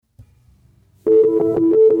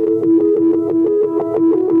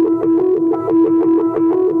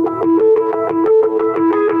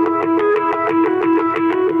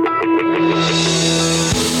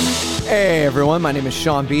everyone. My name is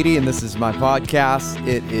Sean Beatty, and this is my podcast.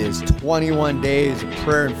 It is 21 days of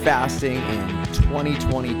prayer and fasting in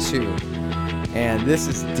 2022, and this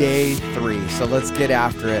is day 3. So let's get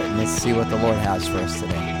after it, and let's see what the Lord has for us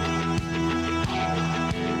today.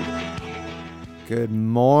 Good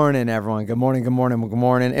morning, everyone. Good morning, good morning, good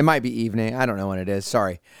morning. It might be evening. I don't know when it is.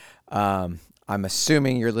 Sorry. I'm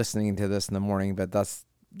assuming you're listening to this in the morning, but that's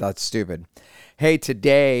stupid. Hey,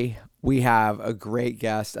 today we have a great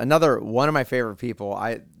guest, another one of my favorite people.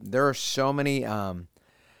 There are so many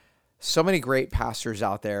great pastors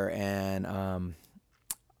out there, and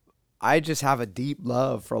I just have a deep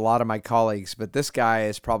love for a lot of my colleagues. But this guy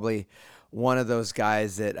is probably one of those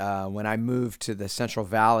guys that when I moved to the Central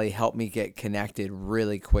Valley, helped me get connected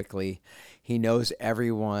really quickly. He knows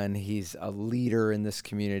everyone. He's a leader in this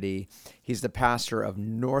community. He's the pastor of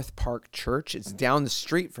North Park Church. It's down the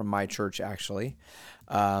street from my church, actually.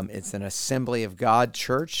 It's an Assembly of God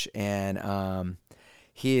church, and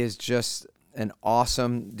he is just an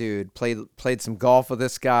awesome dude. Played some golf with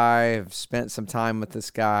this guy. I've spent some time with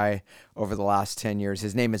this guy over the last 10 years.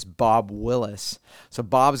 His name is Bob Willis. So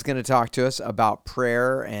Bob's going to talk to us about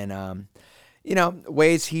prayer and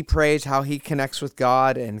ways he prays, how he connects with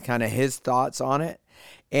God, and kind of his thoughts on it.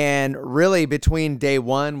 And really, between day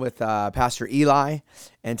 1 with Pastor Eli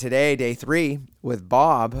and today, day 3 with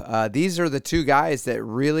Bob, these are the two guys that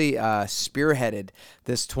really spearheaded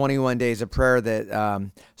this 21 days of prayer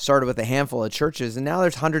that started with a handful of churches, and now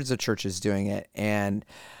there's hundreds of churches doing it. And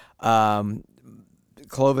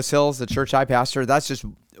Clovis Hills, the church I pastor, that's just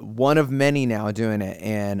one of many now doing it.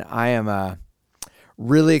 And I am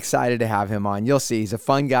really excited to have him on. You'll see, he's a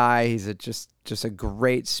fun guy. He's just a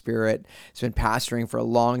great spirit. He's been pastoring for a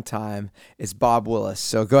long time. It's Bob Willis.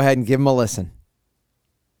 So go ahead and give him a listen.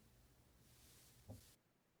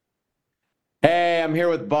 Hey, I'm here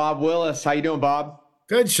with Bob Willis. How you doing, Bob?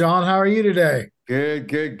 Good, Sean. How are you today?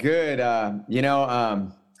 Good.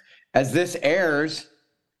 As this airs,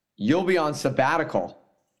 you'll be on sabbatical.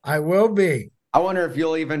 I will be. I wonder if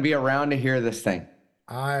you'll even be around to hear this thing.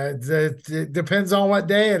 It depends on what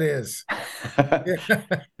day it is. That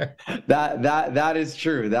is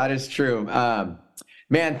true. That is true.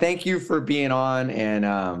 Man, thank you for being on. And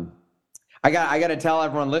I got to tell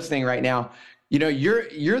everyone listening right now,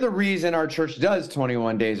 you're the reason our church does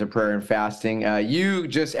 21 days of prayer and fasting. You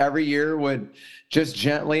just every year would just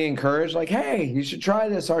gently encourage, like, hey, you should try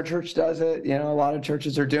this. Our church does it. A lot of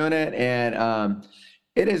churches are doing it, and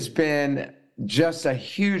it has been just a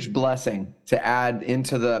huge blessing to add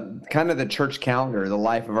into the kind of the church calendar, the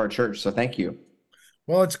life of our church. So thank you.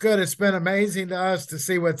 Well, it's good. It's been amazing to us to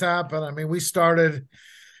see what's happened. I mean, we started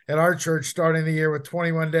at our church starting the year with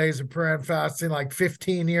 21 days of prayer and fasting like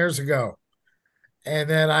 15 years ago. And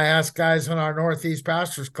then I asked guys in our Northeast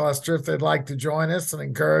Pastors Cluster if they'd like to join us and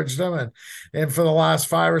encourage them. And for the last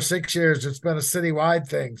 5 or 6 years, it's been a citywide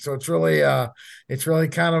thing. So it's really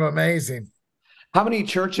kind of amazing. How many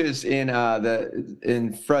churches in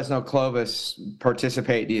Fresno Clovis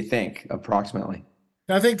participate, do you think, approximately?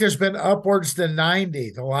 I think there's been upwards to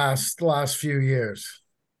 90 the last few years.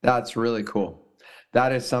 That's really cool.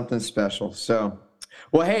 That is something special. So,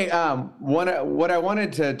 well, hey, what I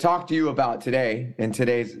wanted to talk to you about today in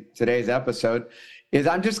today's episode is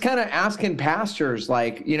I'm just kind of asking pastors,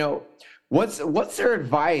 like, what's their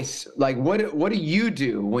advice? Like, what do you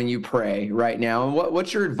do when you pray right now? And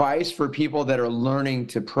what's your advice for people that are learning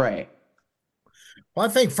to pray? Well, I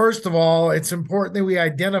think, first of all, it's important that we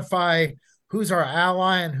identify who's our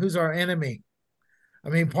ally and who's our enemy. I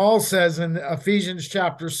mean, Paul says in Ephesians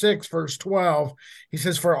chapter 6, verse 12, he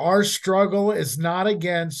says, for our struggle is not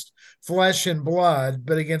against flesh and blood,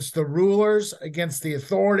 but against the rulers, against the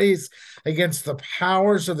authorities, against the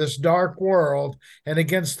powers of this dark world, and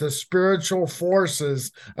against the spiritual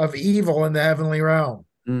forces of evil in the heavenly realm.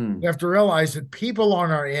 You have to realize that people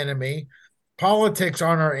aren't our enemy. Politics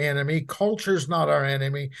aren't our enemy. Culture's not our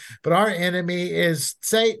enemy, but our enemy is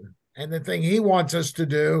Satan. And the thing he wants us to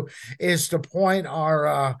do is to point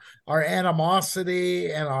our animosity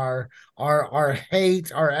and our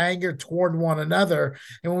hate, our anger toward one another.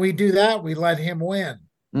 And when we do that, we let him win.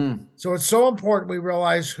 So it's so important we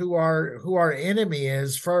realize who our enemy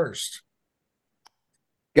is first.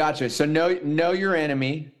 Gotcha. So know your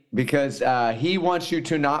enemy, because he wants you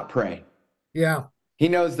to not pray. Yeah. He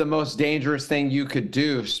knows the most dangerous thing you could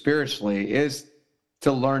do spiritually is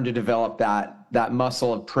to learn to develop that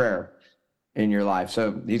muscle of prayer in your life.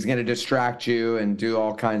 So he's going to distract you and do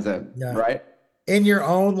all kinds of, right? In your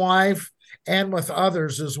own life and with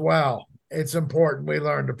others as well. It's important we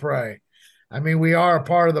learn to pray. I mean, we are a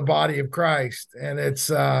part of the body of Christ, and it's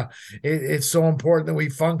so important that we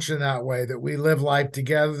function that way, that we live life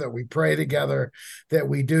together, that we pray together, that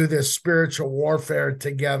we do this spiritual warfare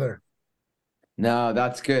together. No,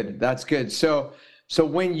 that's good. That's good. So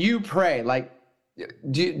when you pray, like,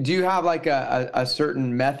 do you have like a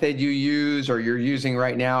certain method you use or you're using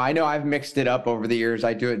right now? I know I've mixed it up over the years.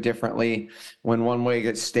 I do it differently. When one way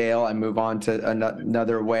gets stale, I move on to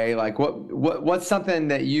another way. Like what's something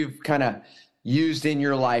that you've kind of used in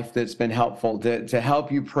your life that's been helpful to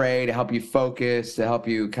help you pray, to help you focus, to help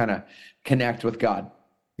you kind of connect with God?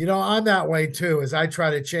 I'm that way too, as I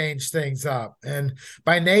try to change things up. And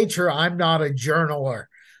by nature, I'm not a journaler.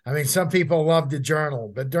 I mean, some people love to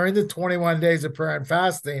journal, but during the 21 days of prayer and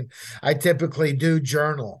fasting, I typically do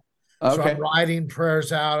journal. So I'm Okay. writing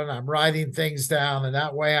prayers out and I'm writing things down. And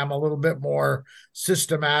that way I'm a little bit more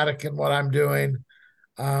systematic in what I'm doing.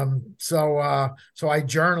 So I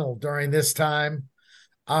journal during this time.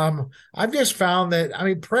 I've just found that, I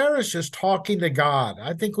mean, prayer is just talking to God.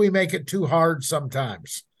 I think we make it too hard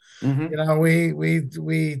sometimes. Mm-hmm.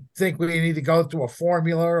 We think we need to go through a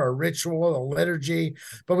formula or a ritual, a liturgy,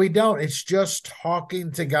 but we don't. It's just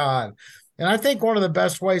talking to God. And I think one of the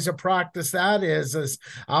best ways to practice that is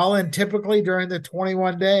typically during the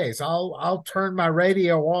 21 days, I'll turn my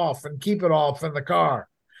radio off and keep it off in the car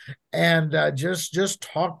and just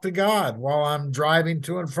talk to God while I'm driving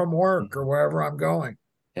to and from work or wherever I'm going.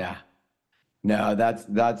 Yeah. No,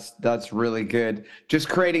 that's really good. Just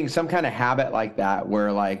creating some kind of habit like that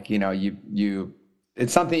where like, you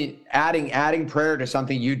it's something adding prayer to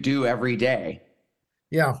something you do every day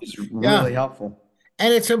Yeah. is Yeah. really helpful.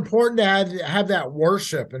 And it's important to have that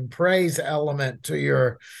worship and praise element to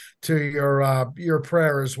your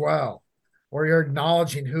prayer as well, where you're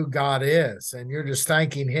acknowledging who God is and you're just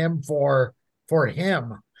thanking him for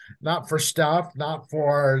him, not for stuff, not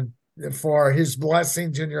for his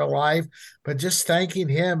blessings in your life, but just thanking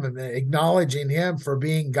him and acknowledging him for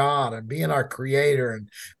being God and being our creator and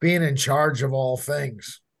being in charge of all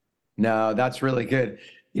things. No, that's really good.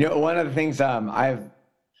 One of the things I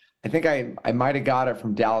think I might have got it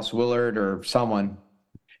from Dallas Willard or someone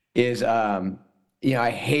is I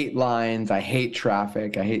hate lines, I hate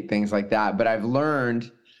traffic, I hate things like that. But I've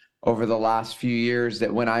learned over the last few years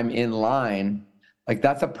that when I'm in line, like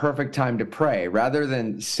that's a perfect time to pray rather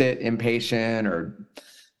than sit impatient or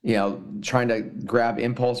trying to grab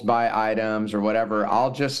impulse buy items or whatever.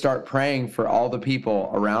 I'll just start praying for all the people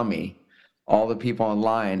around me, all the people in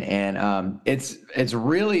line. And it's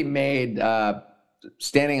really made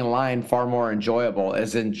standing in line far more enjoyable,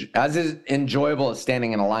 as enjoyable as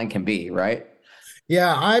standing in a line can be, right?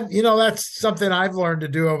 Yeah, that's something I've learned to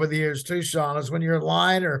do over the years too, Sean, is when you're in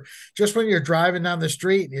line or just when you're driving down the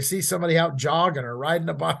street and you see somebody out jogging or riding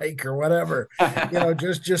a bike or whatever,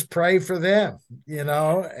 just pray for them,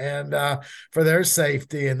 and for their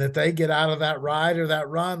safety and that they get out of that ride or that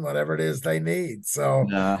run, whatever it is they need. So,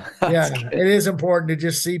 No, yeah, that's good. it is important to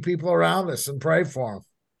just see people around us and pray for them.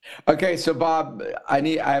 Okay, so Bob, I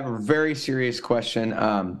have a very serious question.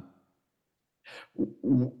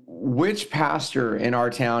 Which pastor in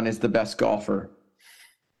our town is the best golfer?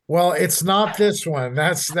 Well, it's not this one.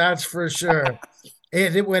 That's for sure.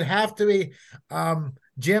 It would have to be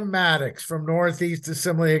Jim Maddox from Northeast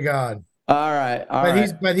Assembly of God. All right, all But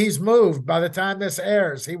right. he's moved. By the time this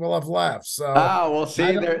airs, he will have left. So Ah, we'll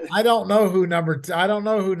see there. I don't know who I don't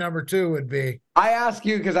know who number two would be. I ask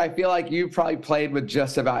you because I feel like you probably played with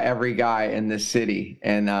just about every guy in this city,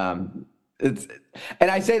 and I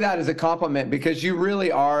say that as a compliment because you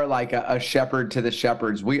really are like a shepherd to the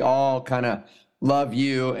shepherds. We all kind of love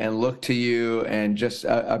you and look to you and just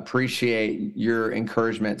appreciate your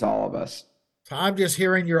encouragement to all of us. So I'm just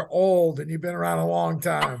hearing you're old and you've been around a long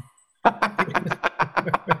time. I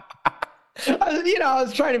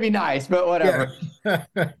was trying to be nice, but Yeah.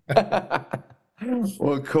 whatever.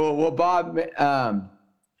 Well, cool. Well, Bob,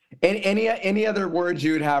 any other words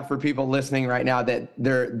you would have for people listening right now that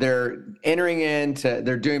they're entering into,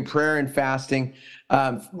 they're doing prayer and fasting?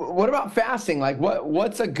 What about fasting? Like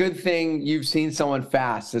what's a good thing you've seen someone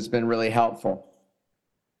fast that's been really helpful?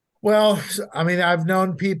 Well, I mean, I've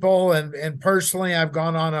known people and personally I've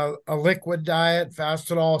gone on a liquid diet,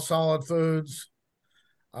 fasted all solid foods,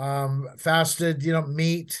 fasted,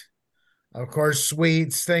 meat, of course,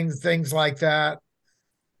 sweets, things like that.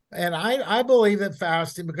 And I believe that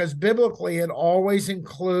fasting, because biblically it always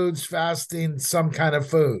includes fasting some kind of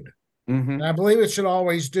food. And I Hmm. believe it should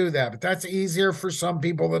always do that, but that's easier for some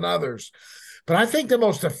people than others. But I think the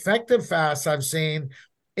most effective fast I've seen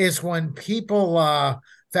is when people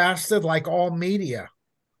fasted like all media.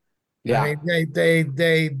 I Yeah. mean,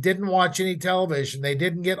 they didn't watch any television. They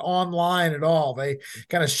didn't get online at all. They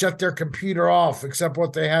kind of shut their computer off, except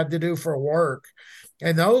what they had to do for work.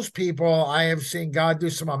 And those people, I have seen God do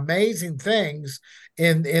some amazing things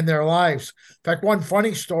in their lives. In fact, one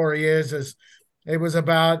funny story is it was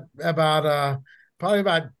about probably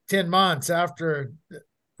about 10 months after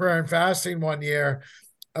prayer and fasting one year.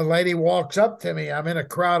 A lady walks up to me. I'm in a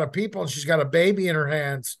crowd of people and she's got a baby in her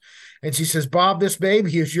hands. And she says, Bob, this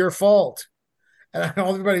baby is your fault. And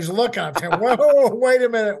everybody's looking. I'm saying, whoa, wait a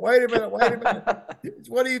minute, wait a minute, wait a minute.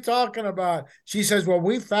 What are you talking about? She says, well,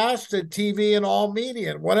 we fasted TV and all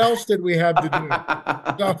media. What else did we have to do?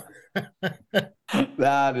 So,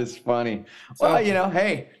 That is funny. Well, so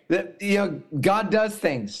hey, God does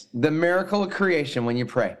things. The miracle of creation when you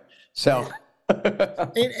pray. So,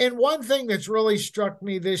 and one thing that's really struck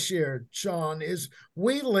me this year, Sean, is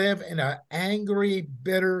we live in an angry,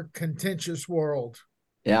 bitter, contentious world.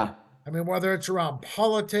 yeah. I mean, whether it's around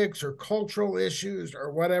politics or cultural issues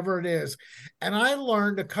or whatever it is. And I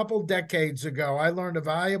learned a couple decades ago, I learned a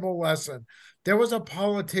valuable lesson. There was a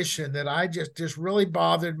politician that I just really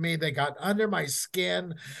bothered me. They got under my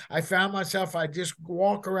skin. I found myself, I just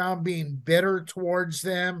walk around being bitter towards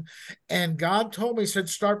them. And God told me, he said,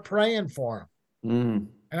 start praying for them. Mm.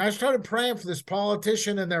 And I started praying for this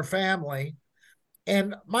politician and their family.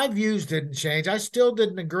 And my views didn't change. I still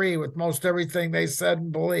didn't agree with most everything they said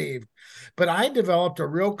and believed. But I developed a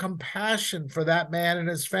real compassion for that man and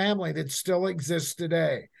his family that still exists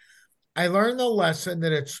today. I learned the lesson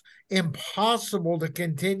that it's impossible to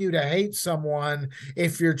continue to hate someone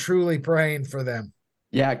if you're truly praying for them.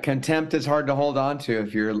 Yeah. Contempt is hard to hold on to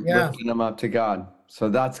if you're Yeah. lifting them up to God. So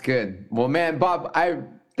that's good. Well, man, Bob, I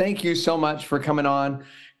thank you so much for coming on,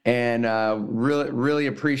 and really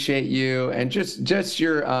appreciate you and just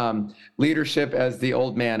your leadership as the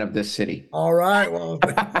old man of this city. All right. Well,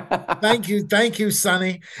 thank you,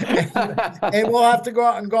 Sonny. And we'll have to go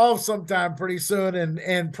out and golf sometime pretty soon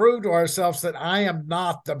and prove to ourselves that I am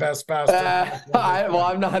not the best pastor.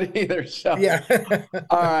 I'm not either. So, Yeah.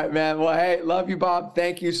 all right, man. Well, hey, love you, Bob.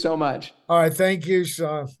 Thank you so much. All right. Thank you,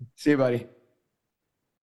 Sean. See you, buddy.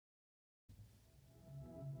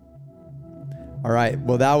 All right.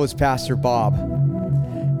 Well, that was Pastor Bob.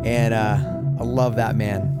 And I love that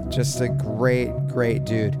man. Just a great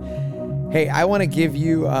dude. Hey, I want to give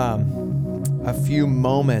you a few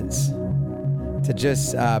moments to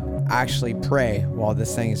just actually pray while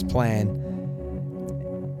this thing is playing.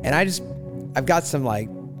 And I've got some like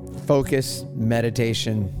focus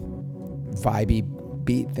meditation vibey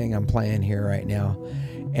beat thing I'm playing here right now.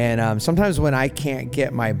 And sometimes when I can't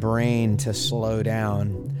get my brain to slow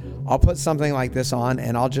down, I'll put something like this on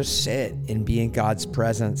and I'll just sit and be in God's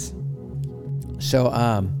presence. So,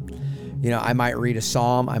 I might read a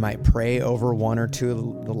psalm. I might pray over one or two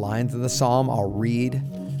of the lines of the psalm. I'll read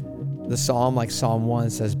the psalm, like Psalm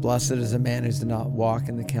 1 says, blessed is the man who does not walk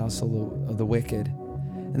in the counsel of the wicked.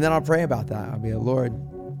 And then I'll pray about that. I'll be, Lord,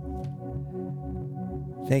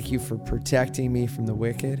 thank you for protecting me from the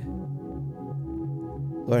wicked.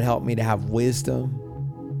 Lord, help me to have wisdom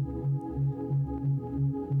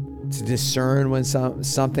to discern when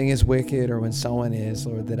something is wicked or when someone is,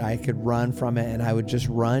 Lord, that I could run from it and I would just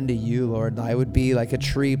run to you, Lord. I would be like a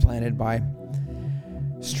tree planted by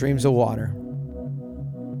streams of water.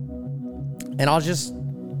 And I'll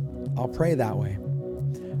pray that way.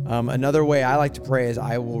 Another way I like to pray is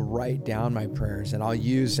I will write down my prayers, and I'll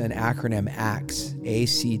use an acronym ACTS,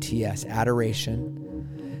 A-C-T-S,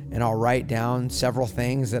 adoration. And I'll write down several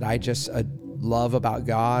things that I just love about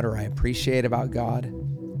God or I appreciate about God,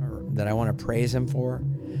 that I want to praise him for.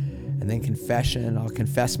 And then confession, I'll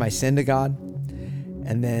confess my sin to God.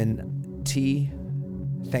 And then T,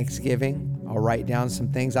 thanksgiving, I'll write down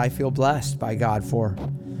some things I feel blessed by God for.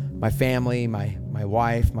 My family, my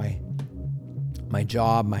wife, my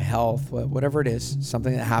job, my health, whatever it is,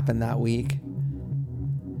 something that happened that week.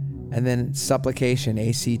 And then supplication,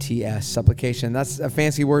 A-C-T-S, supplication, that's a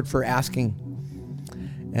fancy word for asking.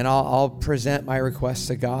 And I'll present my requests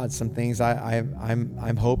to God, some things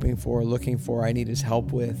I'm hoping for, looking for, I need his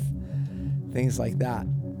help with, things like that.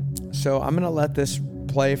 So I'm going to let this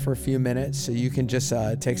play for a few minutes so you can just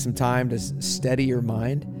take some time to steady your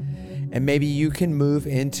mind. And maybe you can move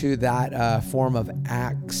into that form of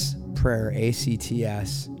ACTS prayer,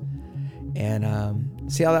 A-C-T-S,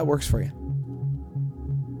 and see how that works for you.